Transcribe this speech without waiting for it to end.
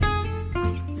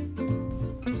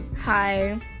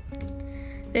Hi,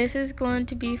 this is going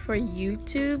to be for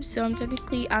YouTube, so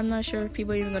I'm not sure if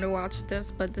people are even going to watch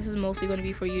this, but this is mostly going to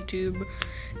be for YouTube,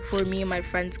 for me and my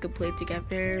friends could play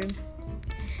together.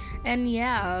 And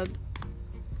yeah,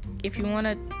 if you want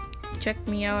to check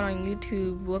me out on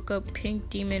YouTube, look up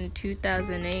Pink Demon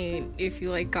 2008 if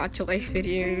you like gacha life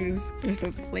videos or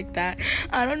something like that.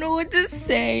 I don't know what to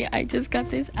say. I just got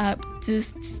this app.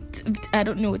 I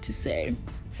don't know what to say.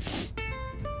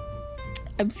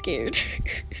 I'm scared.